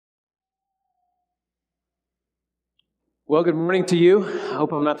Well, good morning to you. I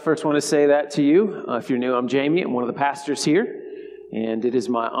hope I'm not the first one to say that to you. If you're new, I'm Jamie. I'm one of the pastors here. And it is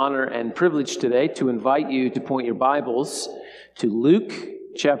my honor and privilege today to invite you to point your Bibles to Luke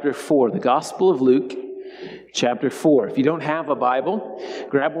chapter 4, the Gospel of Luke chapter 4. If you don't have a Bible,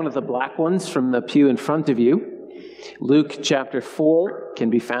 grab one of the black ones from the pew in front of you. Luke chapter 4 can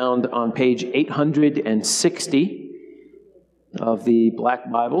be found on page 860 of the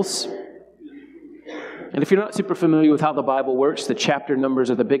black Bibles. And if you're not super familiar with how the Bible works, the chapter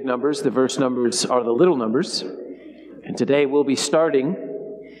numbers are the big numbers, the verse numbers are the little numbers. And today we'll be starting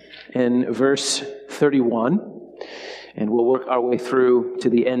in verse 31, and we'll work our way through to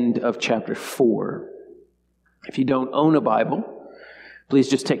the end of chapter 4. If you don't own a Bible, please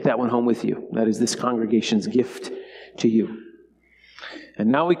just take that one home with you. That is this congregation's gift to you.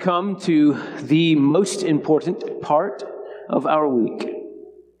 And now we come to the most important part of our week.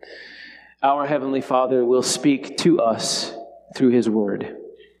 Our Heavenly Father will speak to us through His Word.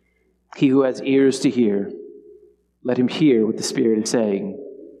 He who has ears to hear, let him hear what the Spirit is saying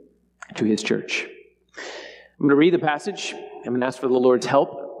to His church. I'm going to read the passage. I'm going to ask for the Lord's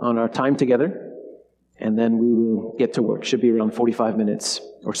help on our time together, and then we will get to work. Should be around 45 minutes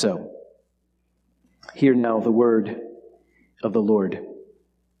or so. Hear now the word of the Lord.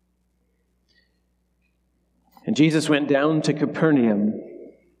 And Jesus went down to Capernaum,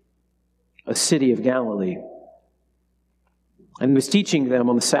 a city of Galilee, and was teaching them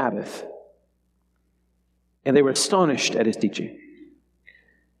on the Sabbath. And they were astonished at His teaching,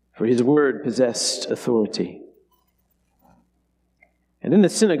 for His word possessed authority. And in the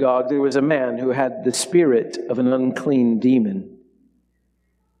synagogue there was a man who had the spirit of an unclean demon,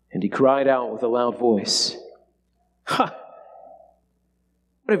 and he cried out with a loud voice, "Ha!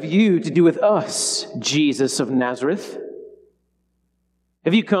 What have you to do with us, Jesus of Nazareth?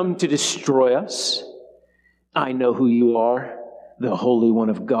 Have you come to destroy us? I know who you are, the Holy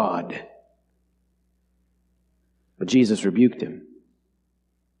One of God." But Jesus rebuked him,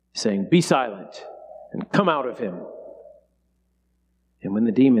 saying, "Be silent and come out of him." And when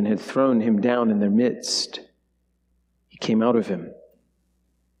the demon had thrown him down in their midst, he came out of him,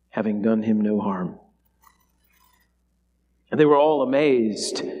 having done him no harm. And they were all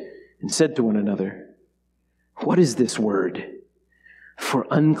amazed and said to one another, "What is this word? For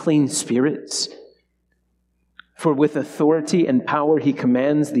unclean spirits? For with authority and power He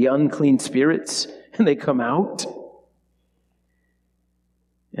commands the unclean spirits, and they come out."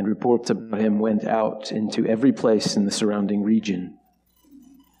 And reports about Him went out into every place in the surrounding region.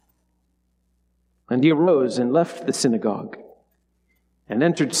 And He arose and left the synagogue and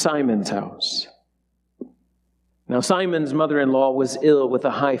entered Simon's house. Now Simon's mother-in-law was ill with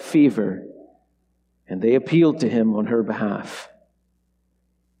a high fever, and they appealed to Him on her behalf.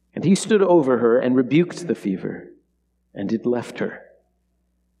 And He stood over her and rebuked the fever, and it left her.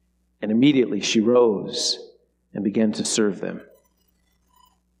 And immediately she rose and began to serve them.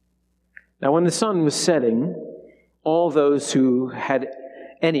 Now when the sun was setting, all those who had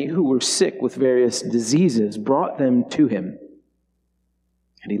any who were sick with various diseases brought them to Him.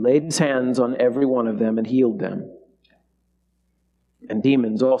 And He laid His hands on every one of them and healed them. And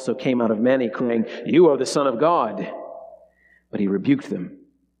demons also came out of many, crying, "You are the Son of God." But He rebuked them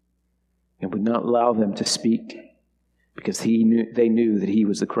and would not allow them to speak, because they knew that He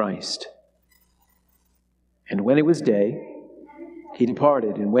was the Christ. And when it was day, He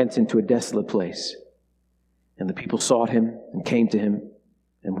departed and went into a desolate place. And the people sought Him and came to Him,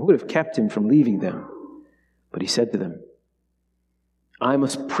 and would have kept Him from leaving them. But He said to them, "I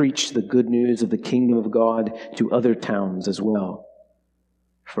must preach the good news of the kingdom of God to other towns as well,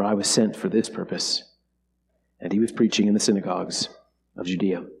 for I was sent for this purpose." And He was preaching in the synagogues of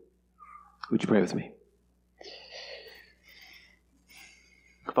Judea. Would you pray with me?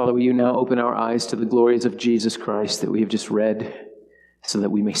 Father, will you now open our eyes to the glories of Jesus Christ that we have just read, so that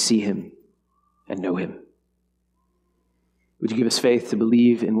we may see Him and know Him? Would you give us faith to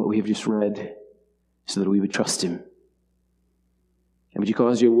believe in what we have just read, so that we would trust Him? And would you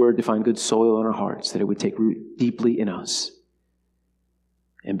cause your word to find good soil in our hearts, that it would take root deeply in us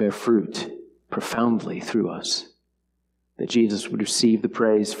and bear fruit profoundly through us, that Jesus would receive the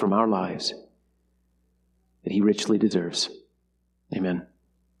praise from our lives that He richly deserves. Amen.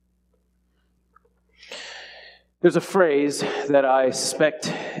 There's a phrase that I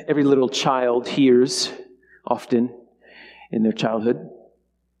suspect every little child hears often in their childhood.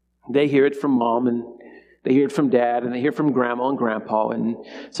 They hear it from mom, and they hear it from dad, and they hear it from grandma and grandpa, and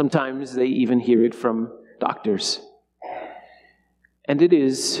sometimes they even hear it from doctors. And it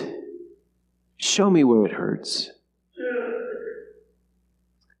is, "Show me where it hurts."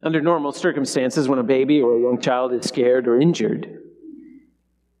 Under normal circumstances, when a baby or a young child is scared or injured,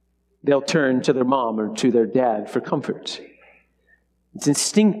 they'll turn to their mom or to their dad for comfort. It's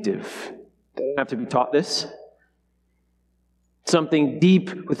instinctive. They don't have to be taught this. Something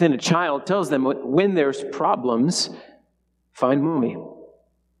deep within a child tells them when there's problems, find mommy,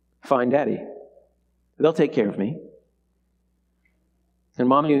 find daddy. They'll take care of me. And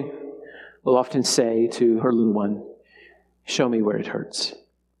mommy will often say to her little one, show me where it hurts.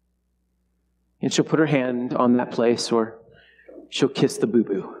 And she'll put her hand on that place, or she'll kiss the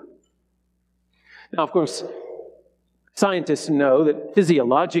boo-boo. Now, of course, scientists know that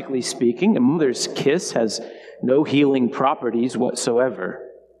physiologically speaking, a mother's kiss has no healing properties whatsoever.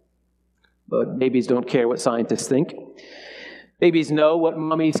 But babies don't care what scientists think. Babies know what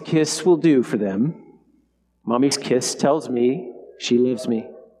mommy's kiss will do for them. Mommy's kiss tells me she loves me,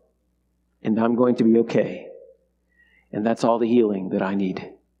 and I'm going to be okay. And that's all the healing that I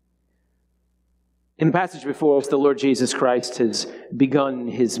need. In the passage before us, the Lord Jesus Christ has begun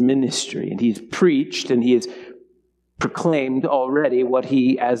his ministry, and he's preached and he has proclaimed already what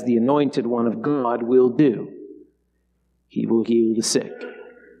he, as the anointed one of God, will do. He will heal the sick.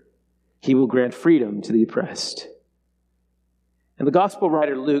 He will grant freedom to the oppressed. And the gospel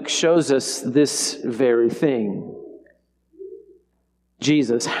writer Luke shows us this very thing.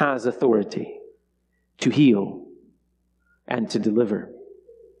 Jesus has authority to heal and to deliver.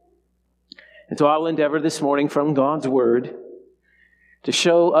 And so I'll endeavor this morning from God's word to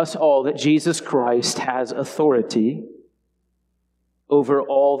show us all that Jesus Christ has authority over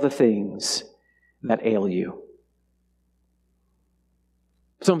all the things that ail you.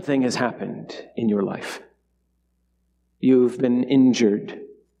 Something has happened in your life. You've been injured.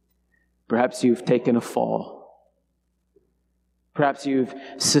 Perhaps you've taken a fall. Perhaps you've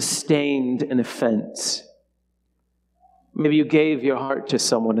sustained an offense. Maybe you gave your heart to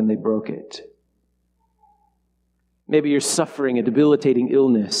someone and they broke it. Maybe you're suffering a debilitating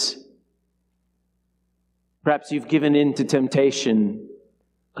illness. Perhaps you've given in to temptation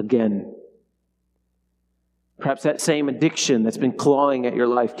again. Perhaps that same addiction that's been clawing at your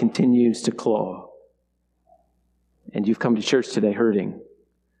life continues to claw. And you've come to church today hurting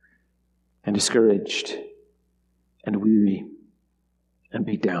and discouraged and weary and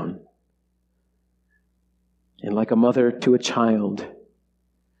beat down. And like a mother to a child,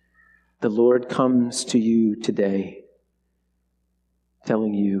 the Lord comes to you today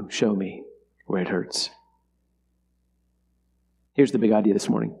telling you, show me where it hurts. Here's the big idea this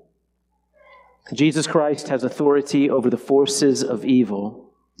morning. Jesus Christ has authority over the forces of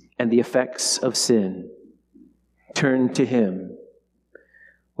evil and the effects of sin. Turn to him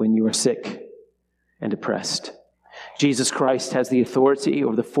when you are sick and depressed. Jesus Christ has the authority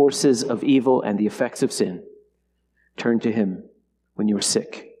over the forces of evil and the effects of sin. Turn to him when you are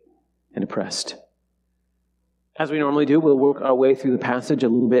sick and depressed. As we normally do, we'll work our way through the passage a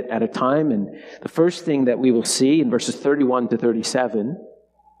little bit at a time. And the first thing that we will see in verses 31 to 37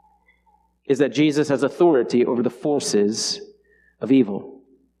 is that Jesus has authority over the forces of evil.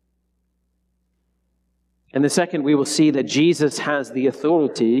 And the second, we will see that Jesus has the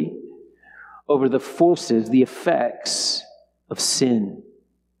authority over the forces, the effects of sin,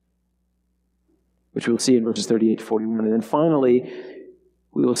 which we'll see in verses 38 to 41. And then finally,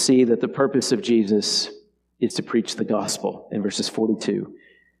 we will see that the purpose of Jesus is to preach the gospel in verses 42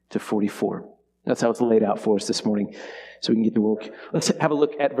 to 44. That's how it's laid out for us this morning, so we can get to work. Let's have a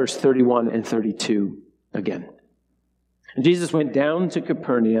look at verse 31 and 32 again. And Jesus went down to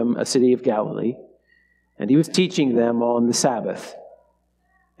Capernaum, a city of Galilee, and he was teaching them on the Sabbath.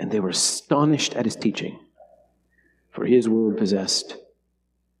 And they were astonished at his teaching, for his word possessed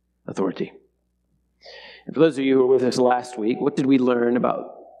authority. And for those of you who were with us last week, what did we learn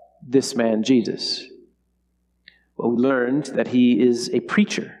about this man, Jesus? Well, we learned that he is a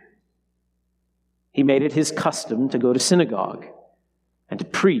preacher. He made it his custom to go to synagogue and to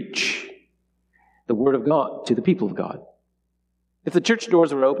preach the word of God to the people of God. If the church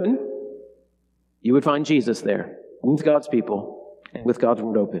doors were open, you would find Jesus there with God's people and with God's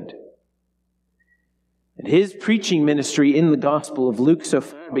word opened. And his preaching ministry in the Gospel of Luke so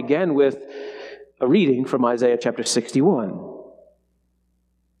far began with a reading from Isaiah chapter 61.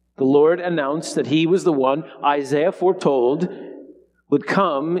 The Lord announced that he was the one Isaiah foretold would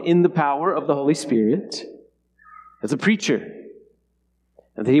come in the power of the Holy Spirit as a preacher,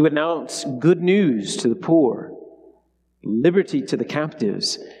 and that he would announce good news to the poor, liberty to the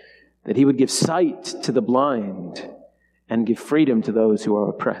captives, that he would give sight to the blind and give freedom to those who are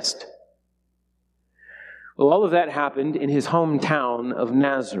oppressed. Well, all of that happened in his hometown of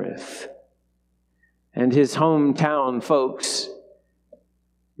Nazareth. And his hometown folks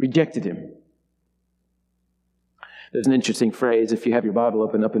rejected him. There's an interesting phrase, if you have your Bible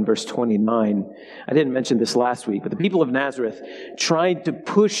open up in verse 29. I didn't mention this last week, but the people of Nazareth tried to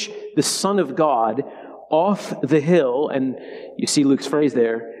push the Son of God off the hill, and you see Luke's phrase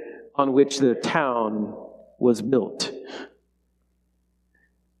there, on which the town was built.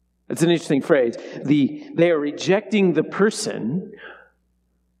 That's an interesting phrase. They are rejecting the person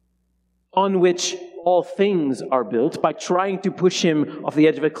on which all things are built by trying to push him off the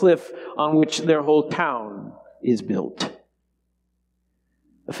edge of a cliff on which their whole town is built.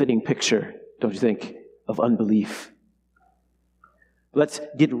 A fitting picture, don't you think, of unbelief. Let's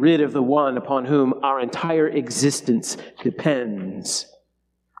get rid of the one upon whom our entire existence depends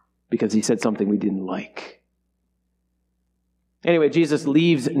because he said something we didn't like. Anyway, Jesus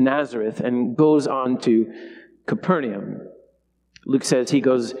leaves Nazareth and goes on to Capernaum. Luke says he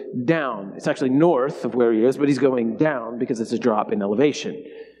goes down. It's actually north of where he is, but he's going down because it's a drop in elevation.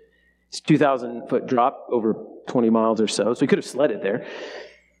 It's a 2,000-foot drop, over 20 miles or so he could have sledded there.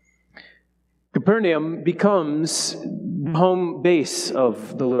 Capernaum becomes the home base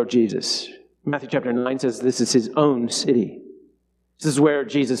of the Lord Jesus. Matthew chapter 9 says this is his own city. This is where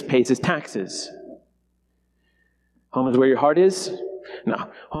Jesus pays his taxes. Home is where your heart is? No.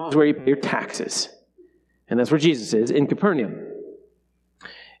 Home is where you pay your taxes. And that's where Jesus is, in Capernaum.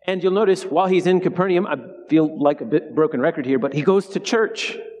 And you'll notice while he's in Capernaum, I feel like a bit broken record here, but he goes to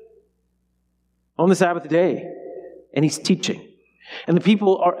church on the Sabbath day, and he's teaching. And the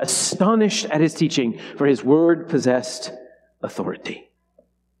people are astonished at his teaching, for his word possessed authority.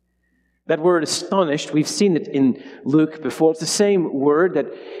 That word astonished, we've seen it in Luke before. It's the same word that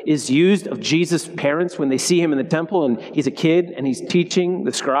is used of Jesus' parents when they see him in the temple, and he's a kid, and he's teaching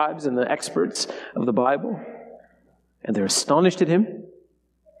the scribes and the experts of the Bible. And they're astonished at him.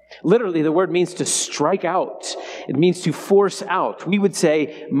 Literally, the word means to strike out. It means to force out. We would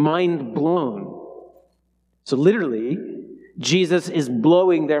say mind blown. So literally, Jesus is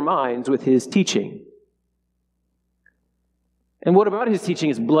blowing their minds with his teaching. And what about his teaching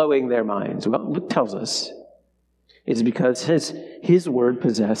is blowing their minds? Well, Luke tells us it's because his word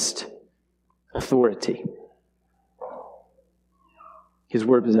possessed authority. His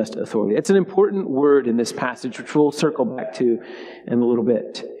word possessed authority. It's an important word in this passage, which we'll circle back to in a little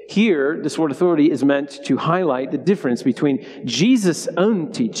bit. Here, this word authority is meant to highlight the difference between Jesus'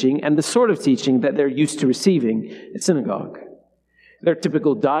 own teaching and the sort of teaching that they're used to receiving at synagogue. Their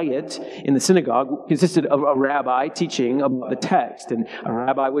typical diet in the synagogue consisted of a rabbi teaching about the text, and a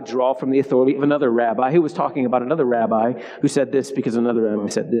rabbi would draw from the authority of another rabbi who was talking about another rabbi who said this because another rabbi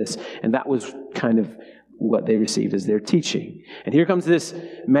said this, and that was kind of what they received as their teaching. And here comes this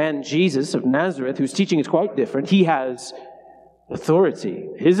man, Jesus of Nazareth, whose teaching is quite different. He has authority.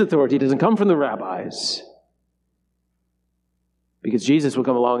 His authority doesn't come from the rabbis. Because Jesus will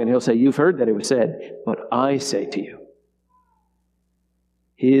come along and he'll say, you've heard that it was said, but I say to you.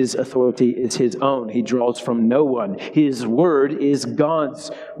 His authority is his own. He draws from no one. His word is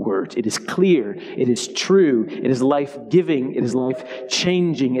God's word. It is clear. It is true. It is life-giving. It is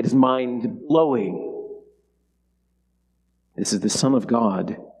life-changing. It is mind-blowing. This is the Son of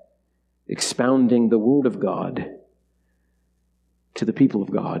God expounding the Word of God to the people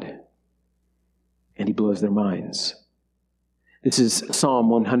of God. And he blows their minds. This is Psalm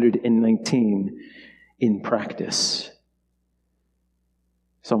 119 in practice.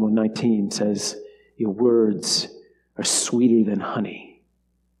 Psalm 119 says, your words are sweeter than honey.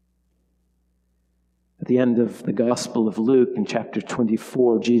 At the end of the Gospel of Luke in chapter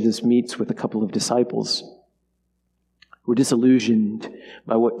 24, Jesus meets with a couple of disciples who were disillusioned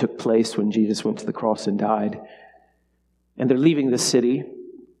by what took place when Jesus went to the cross and died. And they're leaving the city,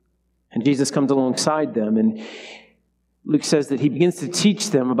 and Jesus comes alongside them, and Luke says that he begins to teach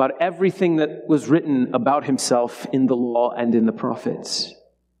them about everything that was written about himself in the law and in the prophets.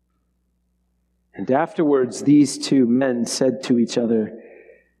 And afterwards, these two men said to each other,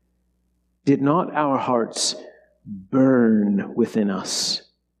 did not our hearts burn within us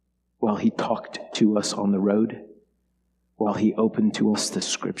while he talked to us on the road, while he opened to us the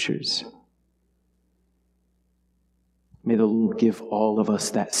scriptures? May the Lord give all of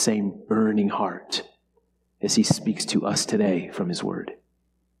us that same burning heart as he speaks to us today from his word.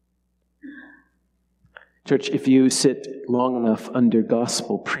 Church, if you sit long enough under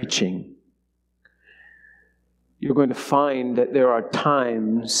gospel preaching, you're going to find that there are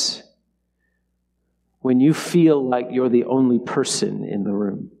times when you feel like you're the only person in the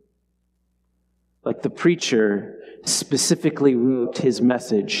room. Like the preacher specifically wrote his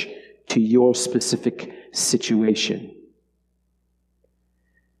message to your specific situation.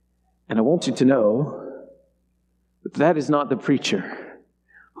 And I want you to know that that is not the preacher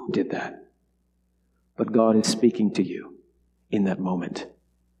who did that. But God is speaking to you in that moment,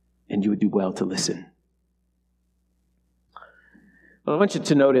 and you would do well to listen. Well, I want you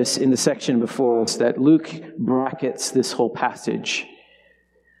to notice in the section before us that Luke brackets this whole passage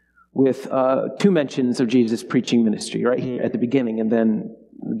with two mentions of Jesus' preaching ministry, right here at the beginning and then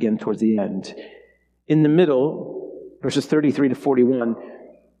again towards the end. In the middle, verses 33 to 41,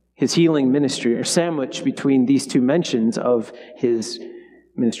 his healing ministry are sandwiched between these two mentions of his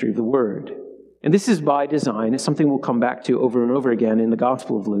ministry of the word. And this is by design. It's something we'll come back to over and over again in the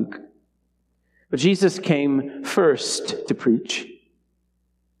Gospel of Luke. But Jesus came first to preach.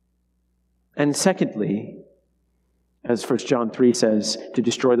 And secondly, as 1 John 3 says, to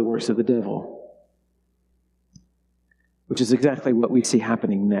destroy the works of the devil. Which is exactly what we see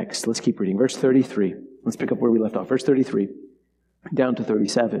happening next. Let's keep reading. Verse 33. Let's pick up where we left off. Verse 33 down to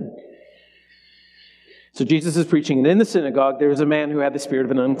 37. So Jesus is preaching, and in the synagogue there was a man who had the spirit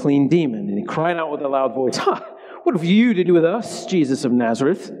of an unclean demon. And he cried out with a loud voice, "What have you to do with us, Jesus of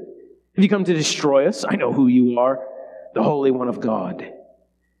Nazareth? Have you come to destroy us? I know who you are, the Holy One of God."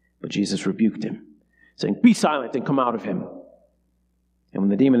 But Jesus rebuked him, saying, "Be silent and come out of him." And when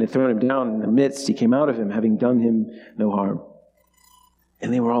the demon had thrown him down in the midst, he came out of him, having done him no harm.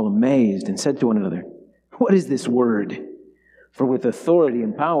 And they were all amazed and said to one another, "What is this word? For with authority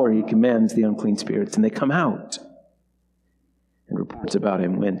and power he commands the unclean spirits, and they come out." And reports about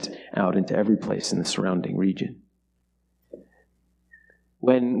him went out into every place in the surrounding region.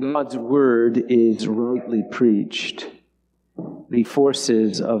 When God's word is rightly preached, the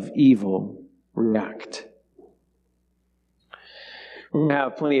forces of evil react. We're going to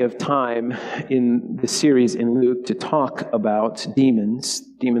have plenty of time in the series in Luke to talk about demons.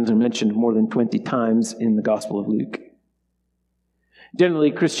 Demons are mentioned more than 20 times in the Gospel of Luke.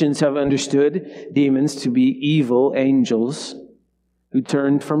 Generally, Christians have understood demons to be evil angels who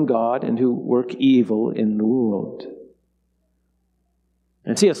turned from God and who work evil in the world.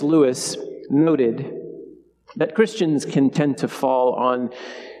 And C.S. Lewis noted that Christians can tend to fall on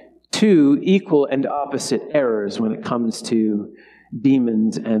two equal and opposite errors when it comes to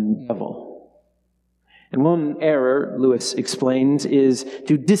demons and devil. And one error, Lewis explains, is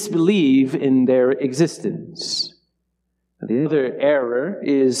to disbelieve in their existence. The other error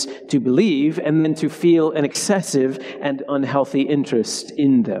is to believe and then to feel an excessive and unhealthy interest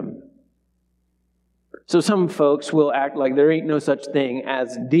in them. So some folks will act like there ain't no such thing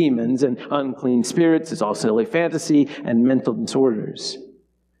as demons and unclean spirits. It's all silly fantasy and mental disorders.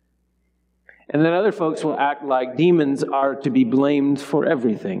 And then other folks will act like demons are to be blamed for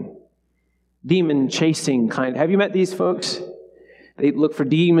everything. Demon chasing kind. Have you met these folks? They look for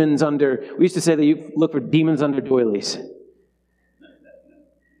demons under, we used to say they look for demons under doilies.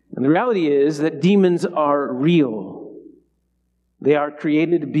 And the reality is that demons are real. They are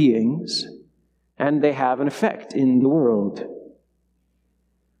created beings, and they have an effect in the world.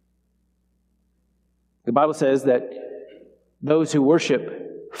 The Bible says that those who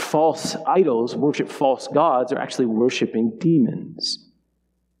worship false idols, worship false gods, are actually worshiping demons.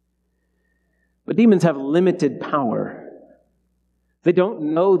 But demons have limited power. They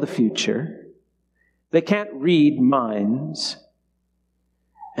don't know the future. They can't read minds.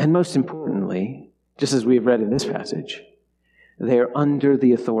 And most importantly, just as we have read in this passage, they are under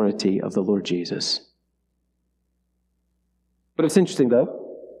the authority of the Lord Jesus. But it's interesting,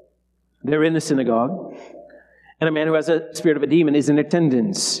 though. They're in the synagogue, and a man who has a spirit of a demon is in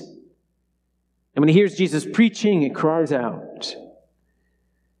attendance. And when he hears Jesus preaching, he cries out.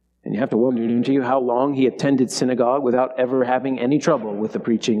 And you have to wonder, don't you, how long he attended synagogue without ever having any trouble with the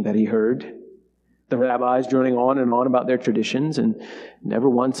preaching that he heard. The rabbis droning on and on about their traditions and never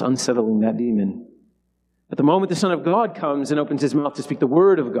once unsettling that demon. At the moment the Son of God comes and opens his mouth to speak the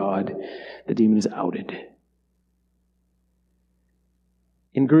word of God, the demon is outed.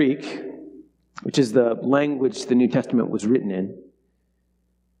 In Greek, which is the language the New Testament was written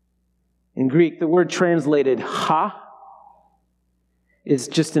in Greek, the word translated ha is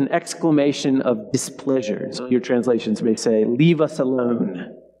just an exclamation of displeasure. So your translations may say, "Leave us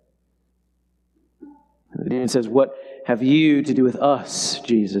alone." The demon says, "What have you to do with us,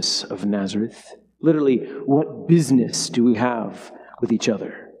 Jesus of Nazareth?" Literally, what business do we have with each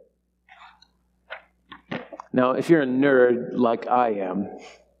other? Now, if you're a nerd like I am,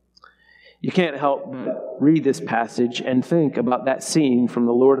 you can't help but read this passage and think about that scene from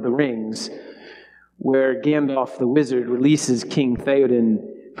The Lord of the Rings where Gandalf the wizard releases King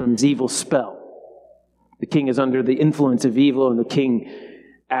Theoden from his evil spell. The king is under the influence of evil, and the king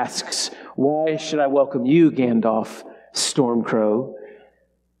asks, "Why should I welcome you, Gandalf, Stormcrow?"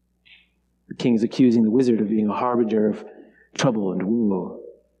 The king is accusing the wizard of being a harbinger of trouble and woe.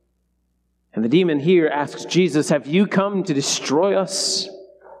 And the demon here asks Jesus, have you come to destroy us?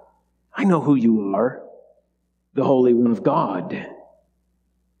 I know who you are, the Holy One of God.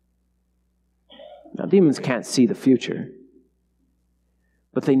 Now, demons can't see the future,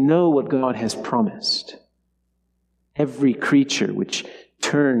 but they know what God has promised. Every creature which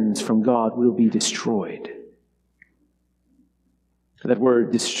turns from God will be destroyed. That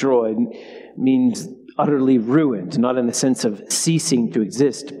word destroyed means utterly ruined, not in the sense of ceasing to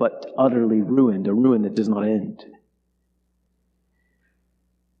exist, but utterly ruined, a ruin that does not end.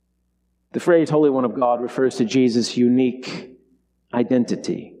 The phrase Holy One of God refers to Jesus' unique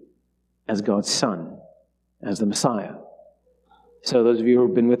identity as God's Son, as the Messiah. So those of you who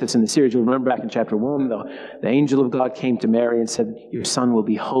have been with us in the series, you'll remember back in chapter 1, the angel of God came to Mary and said, your son will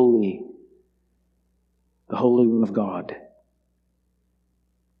be holy, the Holy One of God.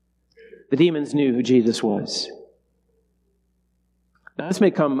 The demons knew who Jesus was. Now, this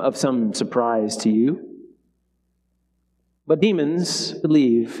may come of some surprise to you, but demons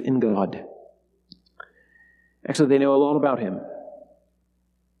believe in God. Actually, they know a lot about him.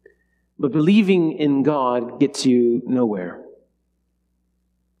 But believing in God gets you nowhere.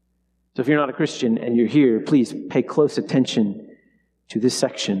 So if you're not a Christian and you're here, please pay close attention to this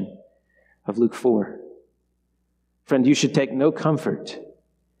section of Luke 4. Friend, you should take no comfort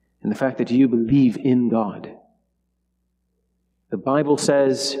in the fact that you believe in God. The Bible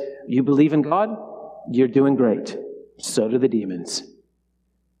says you believe in God, you're doing great. So do the demons.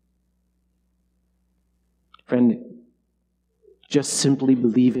 Friend, just simply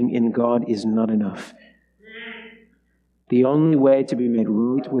believing in God is not enough. The only way to be made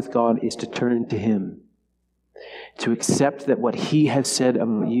right with God is to turn to him, to accept that what he has said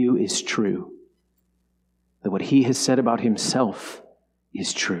about you is true, that what he has said about himself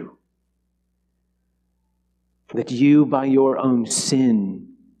is true, that you, by your own sin,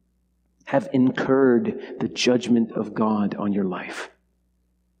 have incurred the judgment of God on your life.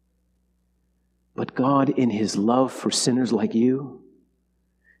 But God, in his love for sinners like you,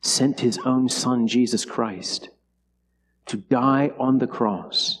 sent his own Son, Jesus Christ, to die on the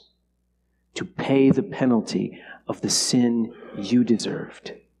cross, to pay the penalty of the sin you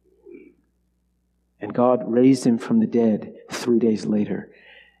deserved. And God raised him from the dead 3 days later.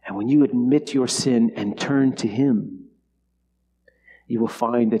 And when you admit your sin and turn to him, you will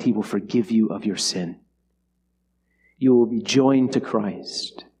find that he will forgive you of your sin. You will be joined to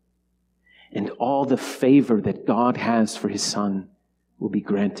Christ. And all the favor that God has for his Son will be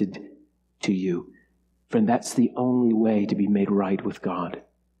granted to you. Friend, that's the only way to be made right with God.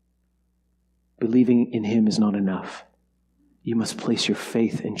 Believing in him is not enough. You must place your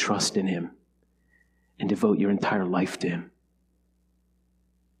faith and trust in him and devote your entire life to him.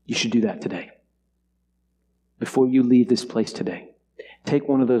 You should do that today. Before you leave this place today, take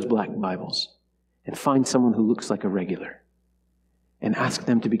one of those black Bibles and find someone who looks like a regular and ask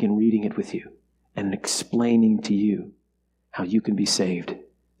them to begin reading it with you and explaining to you how you can be saved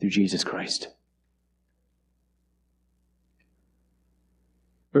through Jesus Christ.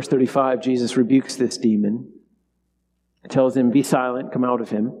 Verse 35, Jesus rebukes this demon, tells him, be silent, come out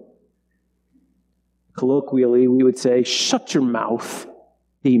of him. Colloquially, we would say, shut your mouth,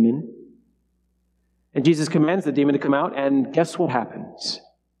 demon. And Jesus commands the demon to come out, and guess what happens?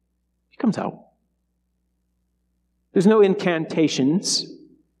 He comes out. There's no incantations.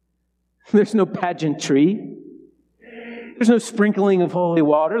 There's no pageantry. There's no sprinkling of holy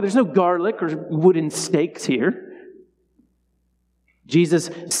water. There's no garlic or wooden stakes here. Jesus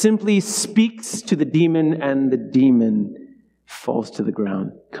simply speaks to the demon, and the demon falls to the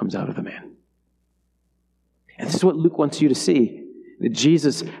ground, comes out of the man. And this is what Luke wants you to see, that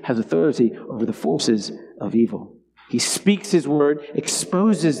Jesus has authority over the forces of evil. He speaks his word,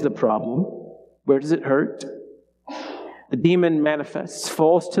 exposes the problem. Where does it hurt? The demon manifests,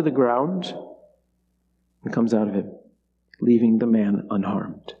 falls to the ground, and comes out of him, leaving the man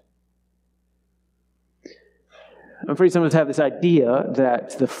unharmed. I'm afraid some of us have this idea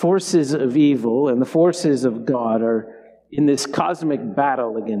that the forces of evil and the forces of God are in this cosmic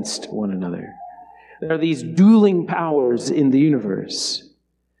battle against one another. There are these dueling powers in the universe.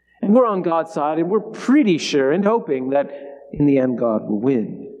 And we're on God's side, and we're pretty sure and hoping that in the end God will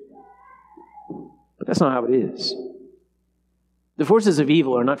win. But that's not how it is. The forces of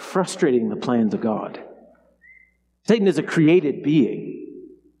evil are not frustrating the plans of God. Satan is a created being.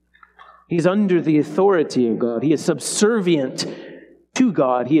 He's under the authority of God. He is subservient to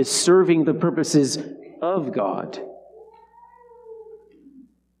God. He is serving the purposes of God.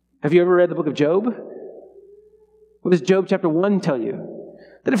 Have you ever read the book of Job? What does Job chapter 1 tell you?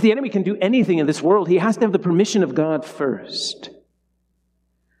 That if the enemy can do anything in this world, he has to have the permission of God first.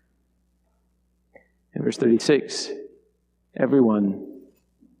 In verse 36, everyone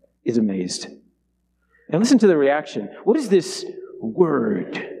is amazed. And listen to the reaction. What is this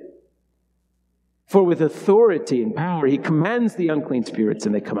word? For with authority and power, he commands the unclean spirits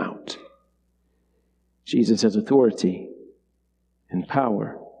and they come out. Jesus has authority and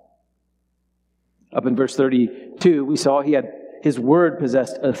power. Up in verse 32, we saw his word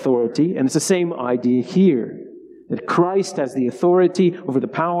possessed authority, and it's the same idea here. That Christ has the authority over the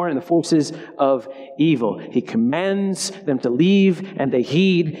power and the forces of evil. He commands them to leave, and they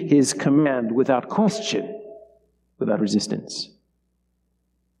heed his command without question, without resistance.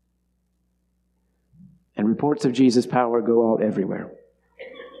 And reports of Jesus' power go out everywhere.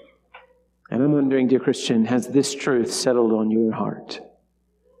 And I'm wondering, dear Christian, has this truth settled on your heart?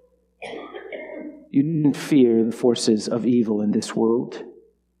 You needn't fear the forces of evil in this world.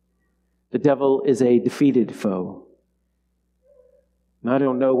 The devil is a defeated foe. And I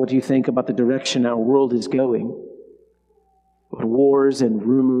don't know what you think about the direction our world is going, with wars and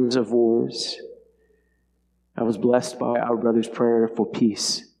rumors of wars. I was blessed by our brother's prayer for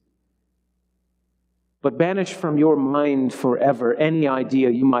peace. But banish from your mind forever any idea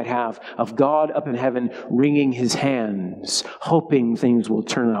you might have of God up in heaven wringing his hands, hoping things will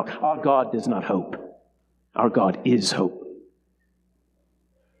turn out. Our God does not hope. Our God is hope.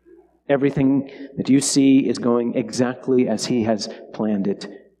 Everything that you see is going exactly as he has planned it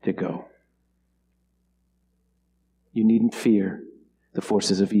to go. You needn't fear the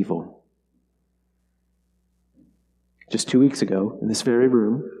forces of evil. Just 2 weeks ago, in this very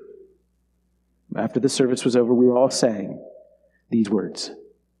room, after the service was over, we were all saying these words.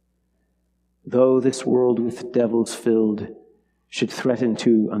 Though this world with devils filled should threaten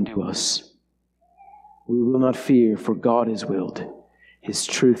to undo us, we will not fear, for God has willed his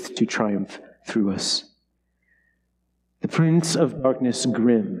truth to triumph through us. The prince of darkness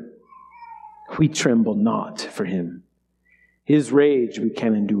grim, we tremble not for him. His rage we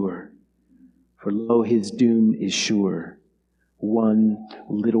can endure, for lo, his doom is sure. One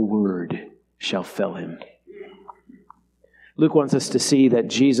little word shall fell him. Luke wants us to see that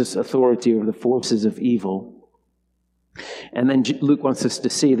Jesus' authority over the forces of evil. And then Luke wants us to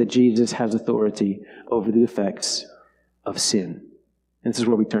see that Jesus has authority over the effects of sin. And this is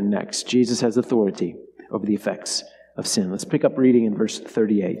where we turn next. Jesus has authority over the effects of sin. Let's pick up reading in verse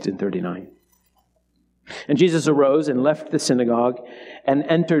 38 and 39. And Jesus arose and left the synagogue and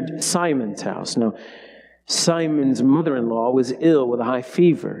entered Simon's house. Now, Simon's mother-in-law was ill with a high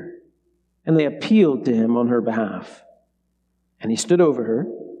fever, and they appealed to him on her behalf. And he stood over her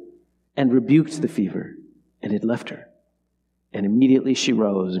and rebuked the fever, and it left her. And immediately she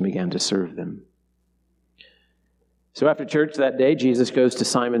rose and began to serve them. So after church that day, Jesus goes to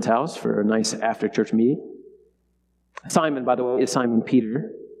Simon's house for a nice after-church meeting. Simon, by the way, is Simon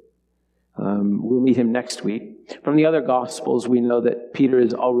Peter. We'll meet him next week. From the other Gospels, we know that Peter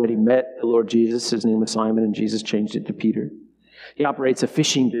has already met the Lord Jesus. His name was Simon, and Jesus changed it to Peter. He operates a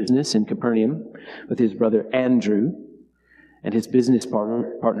fishing business in Capernaum with his brother Andrew and his business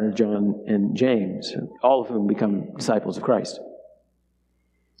partner John and James, all of whom become disciples of Christ.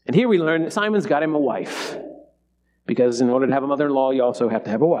 And here we learn that Simon's got him a wife. Because in order to have a mother-in-law, you also have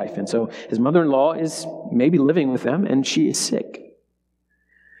to have a wife. And so his mother-in-law is maybe living with them, and she is sick.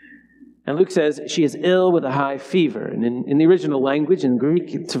 And Luke says she is ill with a high fever. And in the original language, in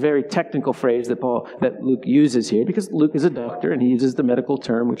Greek, it's a very technical phrase that Luke uses here, because Luke is a doctor, and he uses the medical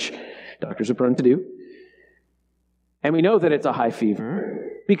term, which doctors are prone to do. And we know that it's a high fever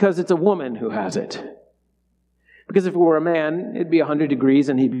because it's a woman who has it. Because if it were a man, it'd be 100 degrees,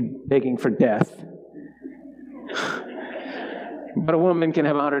 and he'd be begging for death. But a woman can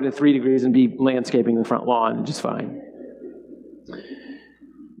have 103 degrees and be landscaping the front lawn just fine.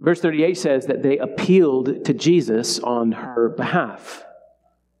 Verse 38 says that they appealed to Jesus on her behalf.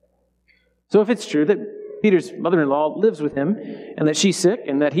 So if it's true that Peter's mother-in-law lives with him and that she's sick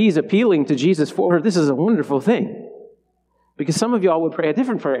and that he's appealing to Jesus for her, this is a wonderful thing. Because some of y'all would pray a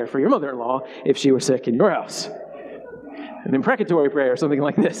different prayer for your mother-in-law if she were sick in your house. An imprecatory prayer or something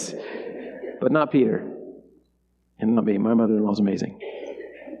like this. But not Peter. And not me. My mother-in-law is amazing.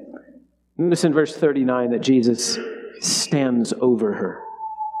 Notice in verse 39 that Jesus stands over her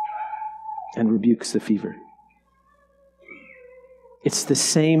and rebukes the fever. It's the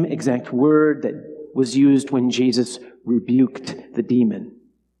same exact word that was used when Jesus rebuked the demon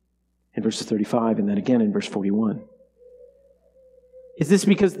in verses 35 and then again in verse 41. Is this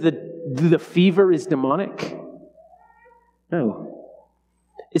because the fever is demonic? No.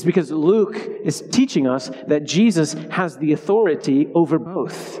 It's because Luke is teaching us that Jesus has the authority over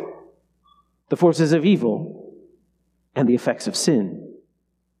both the forces of evil and the effects of sin.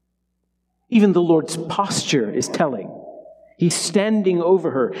 Even the Lord's posture is telling. He's standing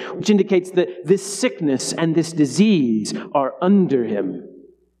over her, which indicates that this sickness and this disease are under him.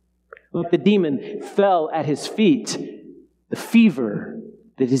 Like the demon fell at his feet, the fever,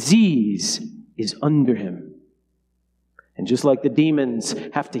 the disease is under him. And just like the demons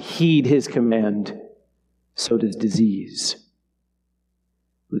have to heed his command, so does disease.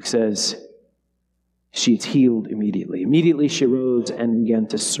 Luke says, she is healed immediately. Immediately she rose and began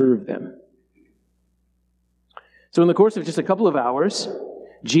to serve them. So in the course of just a couple of hours,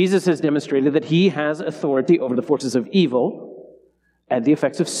 Jesus has demonstrated that he has authority over the forces of evil and the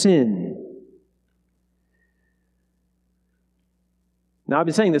effects of sin. Now, I've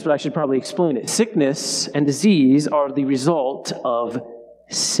been saying this, but I should probably explain it. Sickness and disease are the result of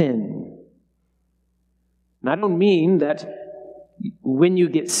sin. And I don't mean that when you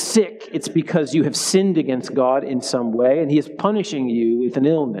get sick, it's because you have sinned against God in some way, and he is punishing you with an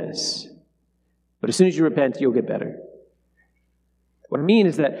illness. But as soon as you repent, you'll get better. What I mean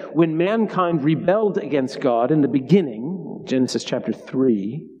is that when mankind rebelled against God in the beginning, Genesis chapter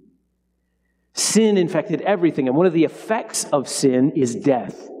 3, sin infected everything, and one of the effects of sin is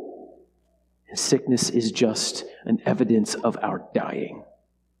death. And sickness is just an evidence of our dying.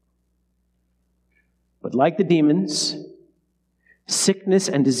 But like the demons, sickness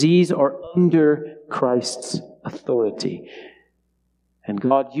and disease are under Christ's authority. And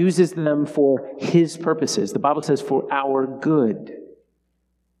God uses them for his purposes. The Bible says for our good.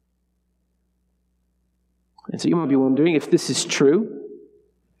 And so you might be wondering if this is true.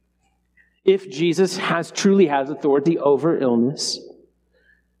 If Jesus truly has authority over illness,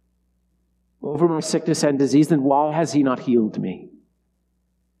 over my sickness and disease, then why has he not healed me?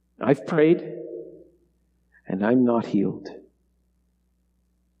 I've prayed, and I'm not healed.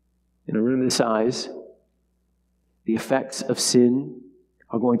 In a room this size, the effects of sin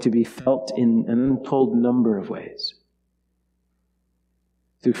are going to be felt in an untold number of ways.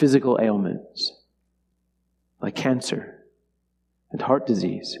 Through physical ailments, like cancer and heart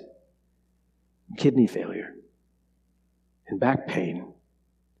disease, and kidney failure, and back pain,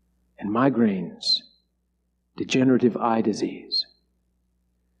 and migraines, degenerative eye disease.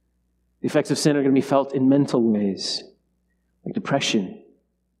 The effects of sin are going to be felt in mental ways, like depression,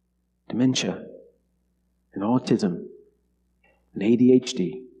 dementia, and autism, and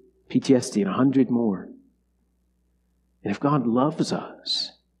ADHD, PTSD, and 100 more. And if God loves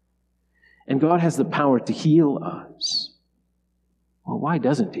us, and God has the power to heal us, well, why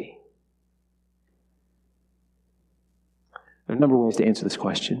doesn't he? There are a number of ways to answer this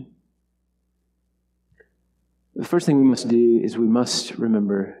question. The first thing we must do is we must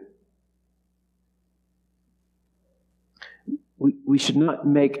remember we should not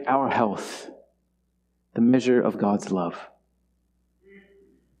make our health the measure of God's love.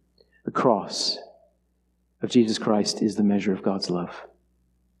 The cross of Jesus Christ is the measure of God's love.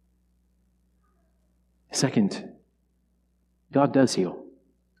 Second, God does heal.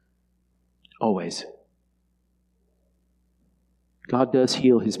 Always. God does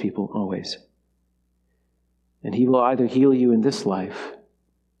heal his people always. And he will either heal you in this life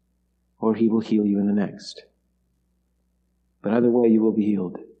or he will heal you in the next. But either way, you will be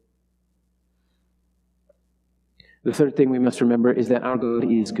healed. The third thing we must remember is that our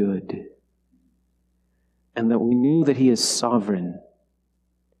God is good, and that we knew that he is sovereign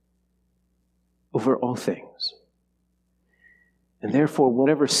over all things. And therefore,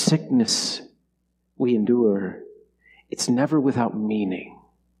 whatever sickness we endure, it's never without meaning.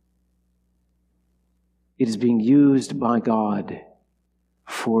 It is being used by God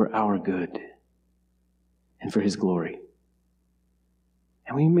for our good and for his glory.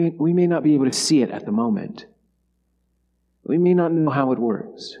 And we may not be able to see it at the moment. We may not know how it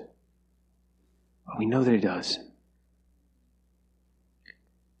works, but we know that it does.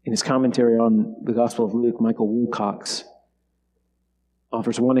 In his commentary on the Gospel of Luke, Michael Wilcox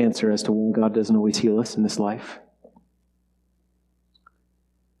offers one answer as to why God doesn't always heal us in this life.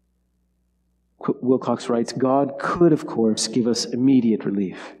 Wilcox writes, God could, of course, give us immediate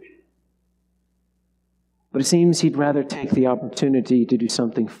relief. But it seems he'd rather take the opportunity to do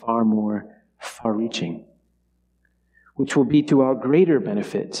something far more far-reaching, which will be to our greater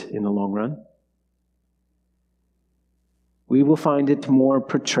benefit in the long run. We will find it more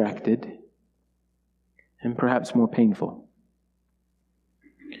protracted and perhaps more painful.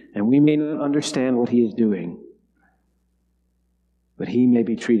 And we may not understand what he is doing, but he may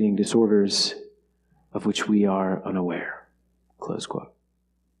be treating disorders of which we are unaware. Close quote.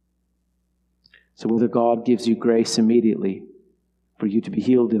 So whether God gives you grace immediately for you to be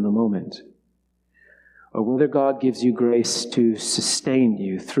healed in the moment, or whether God gives you grace to sustain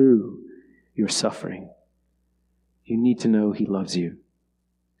you through your suffering. You need to know he loves you.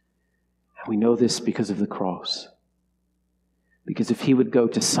 And we know this because of the cross. Because if he would go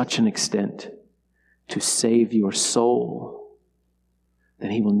to such an extent to save your soul, then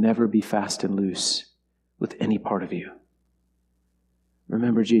he will never be fast and loose with any part of you.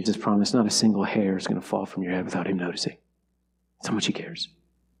 Remember Jesus' promise, not a single hair is going to fall from your head without him noticing. That's how much he cares.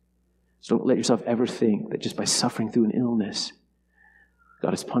 So don't let yourself ever think that just by suffering through an illness,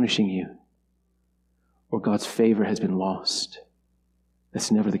 God is punishing you or God's favor has been lost.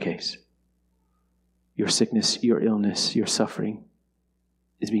 That's never the case. Your sickness, your illness, your suffering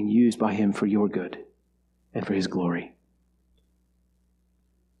is being used by him for your good and for his glory.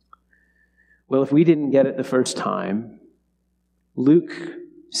 Well, if we didn't get it the first time, Luke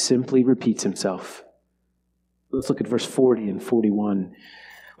simply repeats himself. Let's look at verse 40 and 41.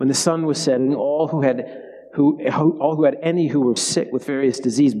 When the sun was setting, all who had any who were sick with various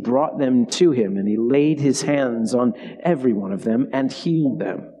disease brought them to him, and he laid his hands on every one of them and healed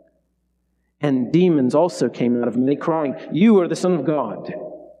them. And demons also came out of many, crying, "You are the Son of God."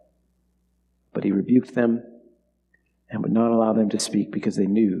 But he rebuked them and would not allow them to speak because they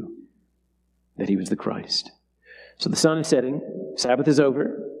knew that he was the Christ. So the sun is setting, Sabbath is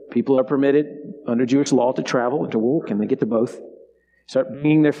over, people are permitted under Jewish law to travel and to work, and they get to both. Start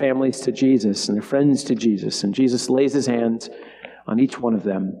bringing their families to Jesus and their friends to Jesus, and Jesus lays his hands on each one of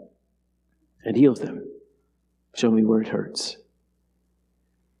them and heals them. Show me where it hurts.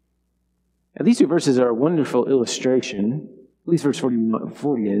 Now, these two verses are a wonderful illustration, at least verse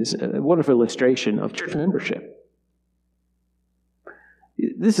 40 is, a wonderful illustration of church membership.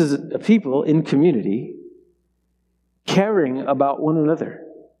 This is a people in community caring about one another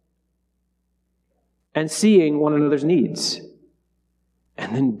and seeing one another's needs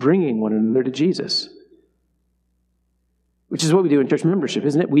and then bringing one another to Jesus. Which is what we do in church membership,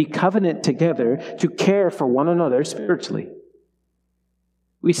 isn't it? We covenant together to care for one another spiritually.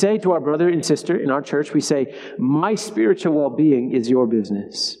 We say to our brother and sister in our church, we say, my spiritual well-being is your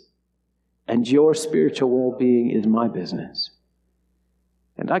business, and your spiritual well-being is my business.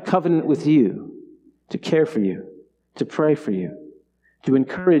 And I covenant with you to care for you, to pray for you, to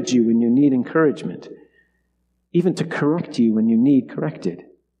encourage you when you need encouragement, even to correct you when you need corrected.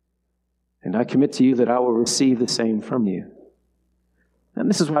 And I commit to you that I will receive the same from you. And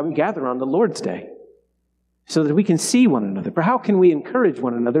this is why we gather on the Lord's Day, so that we can see one another. For how can we encourage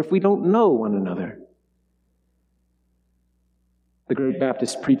one another if we don't know one another? The great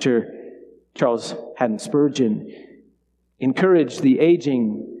Baptist preacher Charles Haddon Spurgeon encouraged the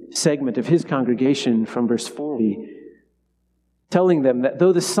aging segment of his congregation from verse 40, telling them that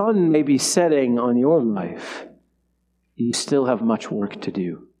though the sun may be setting on your life, you still have much work to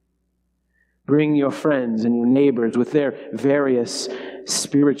do. Bring your friends and your neighbors with their various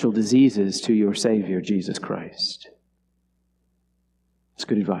spiritual diseases to your Savior, Jesus Christ. It's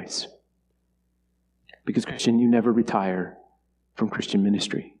good advice. Because, Christian, you never retire from Christian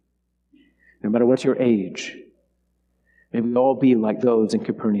ministry. No matter what your age, may we all be like those in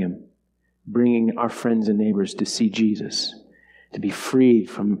Capernaum, bringing our friends and neighbors to see Jesus, to be freed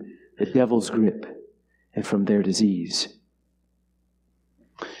from the devil's grip and from their disease.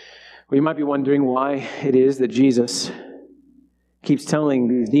 Well, you might be wondering why it is that Jesus keeps telling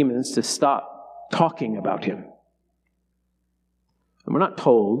these demons to stop talking about him. And we're not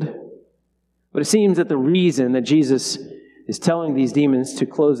told, but it seems that the reason that Jesus is telling these demons to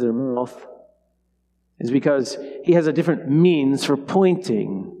close their mouth is because he has a different means for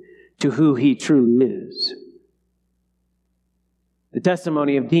pointing to who he truly is. The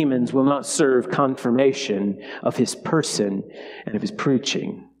testimony of demons will not serve confirmation of his person and of his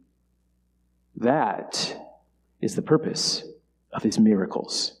preaching. That is the purpose of his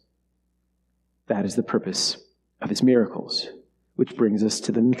miracles. That is the purpose of his miracles. Which brings us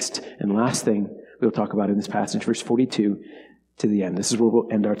to the next and last thing we'll talk about in this passage, verse 42 to the end. This is where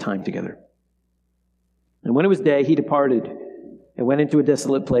we'll end our time together. And when it was day, he departed and went into a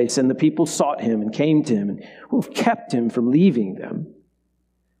desolate place, and the people sought him and came to him and kept him from leaving them.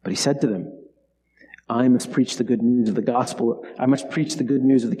 But he said to them, I must preach the good news of the gospel. I must preach the good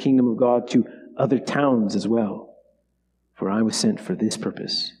news of the kingdom of God to other towns as well. For I was sent for this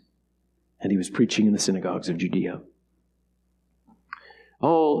purpose. And he was preaching in the synagogues of Judea.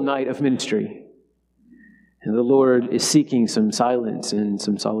 All night of ministry. And the Lord is seeking some silence and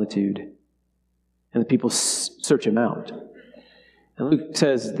some solitude. And the people search him out. And Luke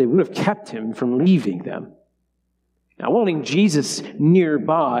says they would have kept him from leaving them. Now, wanting Jesus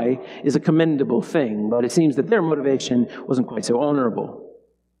nearby is a commendable thing, but it seems that their motivation wasn't quite so honorable.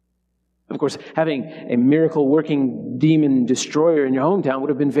 Of course, having a miracle-working demon destroyer in your hometown would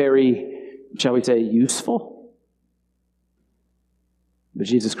have been very shall we say, useful. But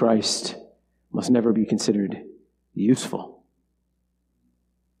Jesus Christ must never be considered useful.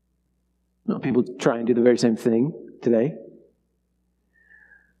 No, people try and do the very same thing today.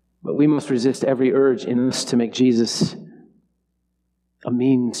 But we must resist every urge in us to make Jesus a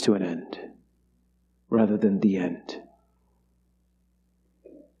means to an end rather than the end.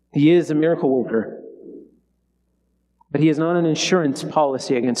 He is a miracle worker, but he is not an insurance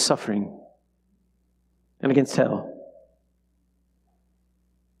policy against suffering and against hell.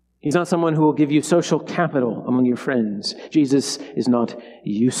 He's not someone who will give you social capital among your friends. Jesus is not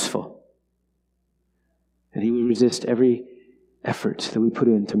useful. And he will resist every effort that we put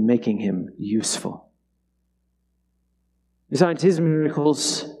into making him useful. Besides, his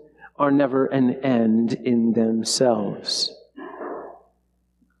miracles are never an end in themselves.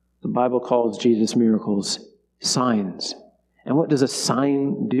 The Bible calls Jesus' miracles signs. And what does a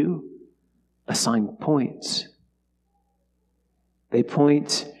sign do? A sign points.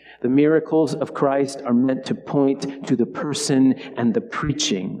 The miracles of Christ are meant to point to the person and the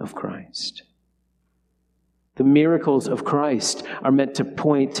preaching of Christ. The miracles of Christ are meant to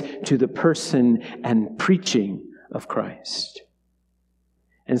point to the person and preaching of Christ.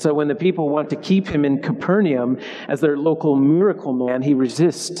 And so when the people want to keep him in Capernaum as their local miracle man, he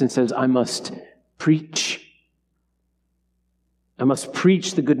resists and says, I must preach. I must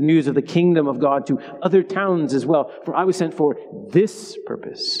preach the good news of the kingdom of God to other towns as well, for I was sent for this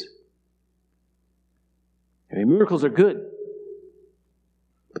purpose. I mean, miracles are good,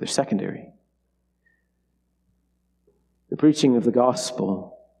 but they're secondary. The preaching of the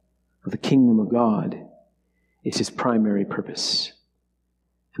gospel of the kingdom of God is his primary purpose.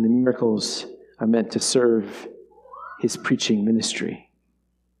 And the miracles are meant to serve his preaching ministry.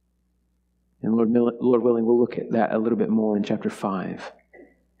 And Lord willing, we'll look at that a little bit more in chapter 5.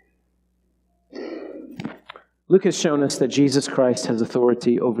 Luke has shown us that Jesus Christ has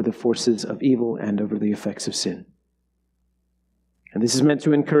authority over the forces of evil and over the effects of sin. And this is meant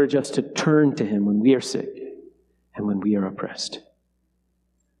to encourage us to turn to him when we are sick and when we are oppressed.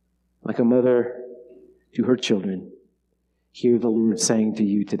 Like a mother to her children, hear the Lord saying to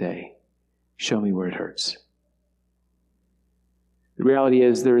you today, show me where it hurts. The reality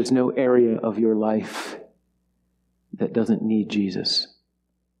is there is no area of your life that doesn't need Jesus.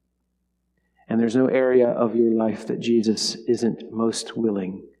 And there's no area of your life that Jesus isn't most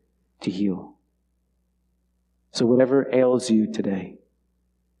willing to heal. So whatever ails you today,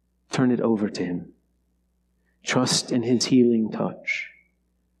 turn it over to him. Trust in his healing touch,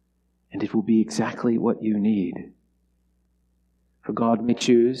 and it will be exactly what you need. For God may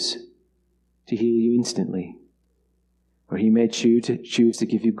choose to heal you instantly, or he may choose to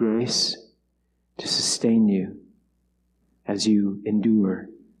give you grace to sustain you as you endure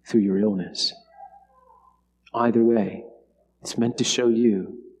through your illness. Either way, it's meant to show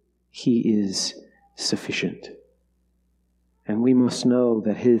you he is sufficient. And we must know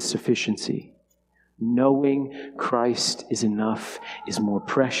that his sufficiency, knowing Christ is enough, is more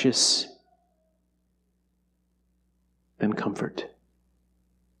precious than comfort.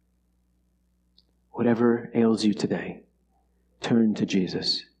 Whatever ails you today, turn to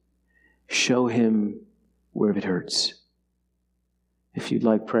Jesus. Show him where it hurts. If you'd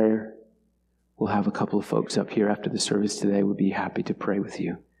like prayer, we'll have a couple of folks up here after the service today. We'd be happy to pray with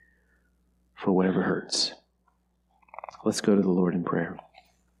you for whatever hurts. Let's go to the Lord in prayer.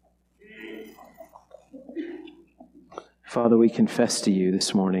 Father, we confess to you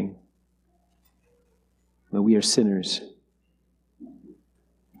this morning that we are sinners.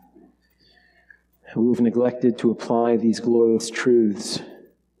 We've neglected to apply these glorious truths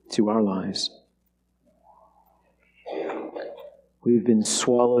to our lives. We've been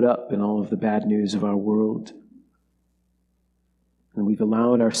swallowed up in all of the bad news of our world. And we've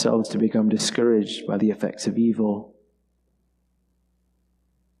allowed ourselves to become discouraged by the effects of evil.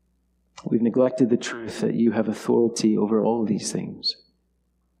 We've neglected the truth that you have authority over all these things.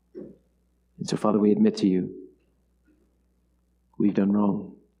 And so, Father, we admit to you, we've done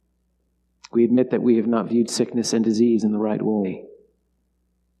wrong. We admit that we have not viewed sickness and disease in the right way.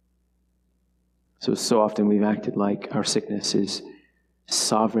 So often we've acted like our sickness is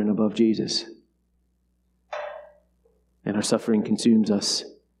sovereign above Jesus. And our suffering consumes us,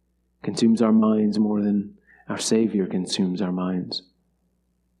 consumes our minds more than our Savior consumes our minds.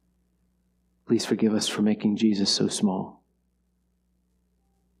 Please forgive us for making Jesus so small.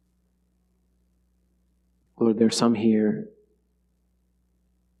 Lord, there are some here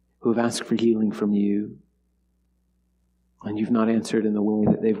who have asked for healing from you, and you've not answered in the way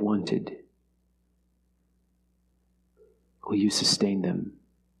that they've wanted. Will you sustain them?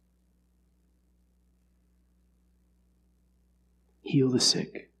 Heal the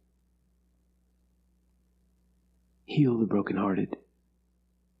sick. Heal the brokenhearted.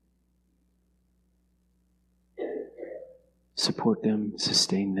 Support them,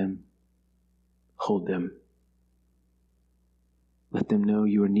 sustain them, hold them. Let them know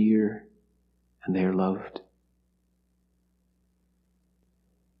you are near and they are loved.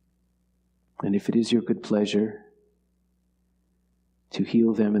 And if it is your good pleasure to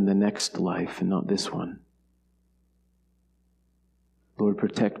heal them in the next life and not this one, Lord,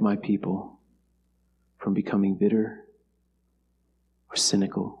 protect my people from becoming bitter or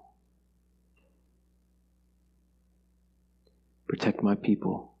cynical. Protect my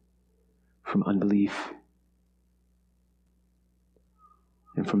people from unbelief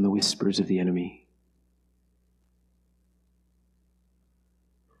and from the whispers of the enemy.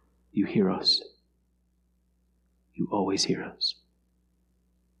 You hear us. You always hear us.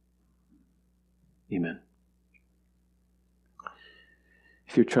 Amen.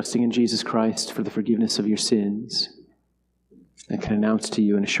 If you're trusting in Jesus Christ for the forgiveness of your sins, I can announce to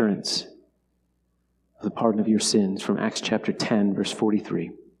you an assurance of the pardon of your sins from Acts chapter 10, verse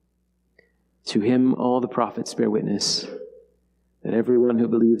 43. To him all the prophets bear witness that everyone who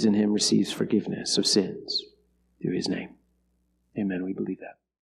believes in him receives forgiveness of sins through his name. Amen. We believe that.